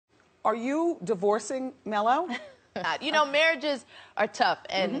Are you divorcing Mello? You know, marriages are tough,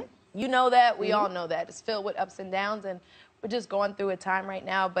 and you know that. We all know that. It's filled with ups and downs, and we're just going through a time right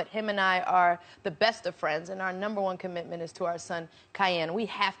now. But him and I are the best of friends, and our #1 commitment is to our son, Cayenne. We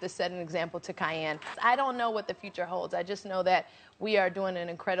have to set an example to Cayenne. I don't know what the future holds. I just know that we are doing an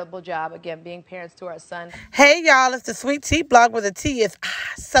incredible job, again, being parents to our son. Hey y'all, it's the Sweet Tea Blog where the tea is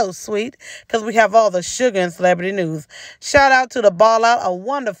so sweet because we have all the sugar and celebrity news. Shout out to the Ball Out, a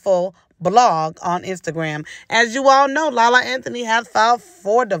wonderful blog on Instagram. As you all know, Lala Anthony has filed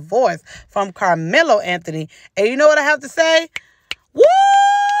for divorce from Carmelo Anthony. And you know what I have to say? Woo!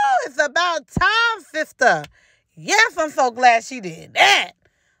 It's about time, sister. Yes, I'm so glad she did that.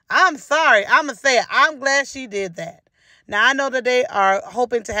 I'm sorry. I'm going to say it. I'm glad she did that. Now, I know that they are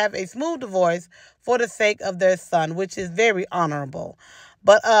hoping to have a smooth divorce for the sake of their son, which is very honorable.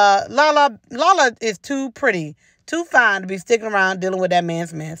 But Lala is too pretty, too fine to be sticking around dealing with that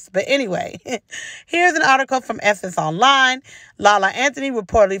man's mess. But anyway, here's an article from Essence Online. Lala Anthony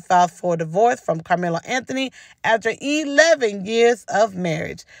reportedly filed for divorce from Carmelo Anthony after 11 years of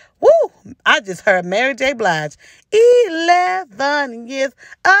marriage. Woo! I just heard Mary J. Blige. 11 years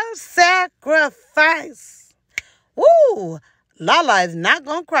of sacrifice. Woo! Lala is not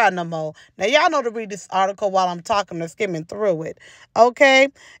going to cry no more. Now, y'all know to read this article while I'm talking or skimming through it. Okay?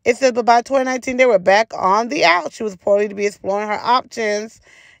 It says, but by 2019, they were back on the out. She was reportedly to be exploring her options,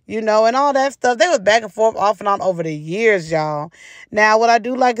 you know, and all that stuff. They was back and forth off and on over the years, y'all. Now, what I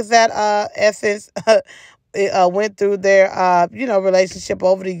do like is that Essence went through their, relationship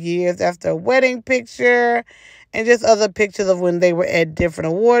over the years after a wedding picture and just other pictures of when they were at different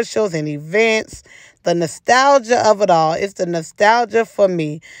award shows and events. The nostalgia of it all. It's the nostalgia for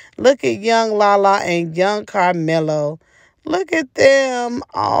me. Look at young Lala and young Carmelo. Look at them.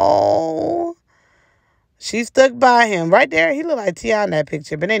 Oh. She stuck by him. Right there, he looked like T.I. in that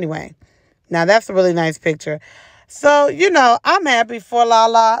picture. But anyway, now that's a really nice picture. So, I'm happy for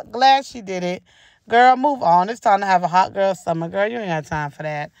Lala. Glad she did it. Girl, move on. It's time to have a hot girl summer. Girl, you ain't got time for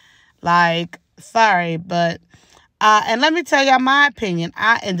that. Like, sorry, but... and let me tell y'all my opinion.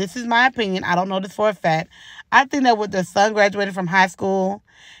 And this is my opinion. I don't know this for a fact. I think that with their son graduating from high school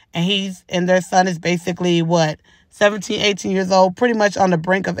and their son is basically, 17, 18 years old, pretty much on the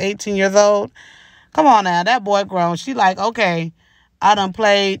brink of 18 years old. Come on now, that boy grown. She like, okay, I done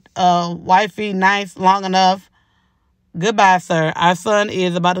played wifey nice long enough. Goodbye, sir. Our son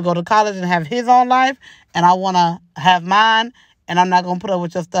is about to go to college and have his own life, and I want to have mine, and I'm not going to put up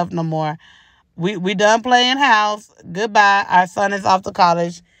with your stuff no more. We done playing house. Goodbye. Our son is off to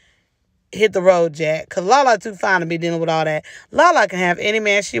college. Hit the road, Jack. Because Lala too fine to be dealing with all that. Lala can have any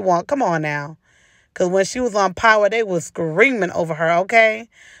man she want. Come on now. Because when she was on Power, they was screaming over her, okay?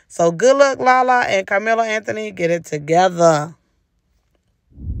 So good luck, Lala and Carmelo Anthony. Get it together.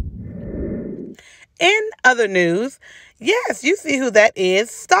 In other news, yes, you see who that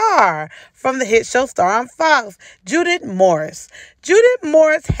is. Star from the hit show Star on Fox, Judith Morris. Judith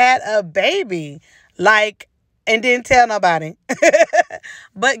Morris had a baby, and didn't tell nobody.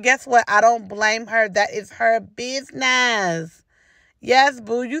 But guess what? I don't blame her. That is her business. Yes,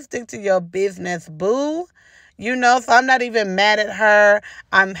 boo, you stick to your business, boo. So I'm not even mad at her.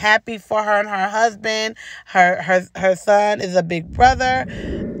 I'm happy for her and her husband. Her son is a big brother.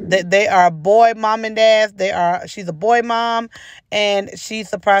 They are boy mom and dads. She's a boy mom, and she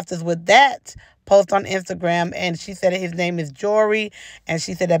surprised us with that post on Instagram. And she said that his name is Jory, and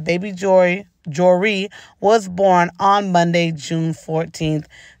she said that baby Jory was born on Monday, June 14th,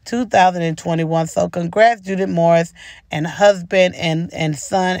 2021. So congrats, Judith Morris, and husband and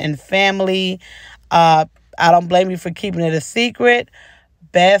son and family. I don't blame you for keeping it a secret.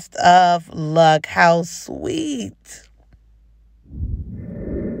 Best of luck. How sweet.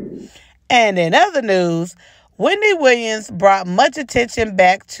 And in other news, Wendy Williams brought much attention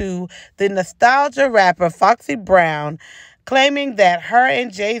back to the nostalgia rapper Foxy Brown, claiming that her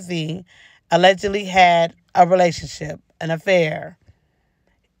and Jay-Z allegedly had a relationship, an affair,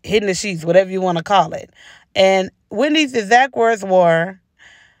 hidden the sheets, whatever you want to call it. And Wendy's exact words were,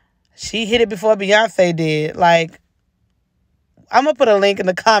 she hit it before Beyonce did. I'm going to put a link in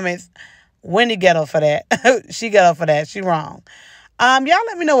the comments. Wendy ghetto for that. She ghetto for that. She wrong. Y'all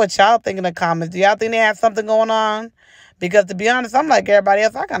let me know what y'all think in the comments. Do y'all think they have something going on? Because to be honest, I'm like everybody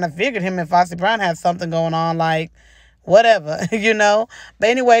else. I kind of figured him and Foxy Brown had something going on. Whatever, But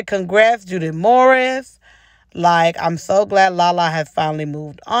anyway, congrats, Judith Morris. I'm so glad Lala has finally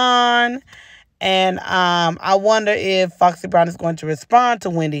moved on. And I wonder if Foxy Brown is going to respond to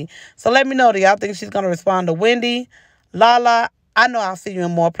Wendy. So let me know. Do y'all think she's going to respond to Wendy? Lala, I know I'll see you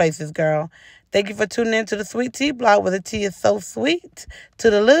in more places, girl. Thank you for tuning in to the Sweet Tea Blog, where the tea is so sweet. To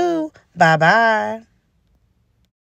the Lou. Bye-bye.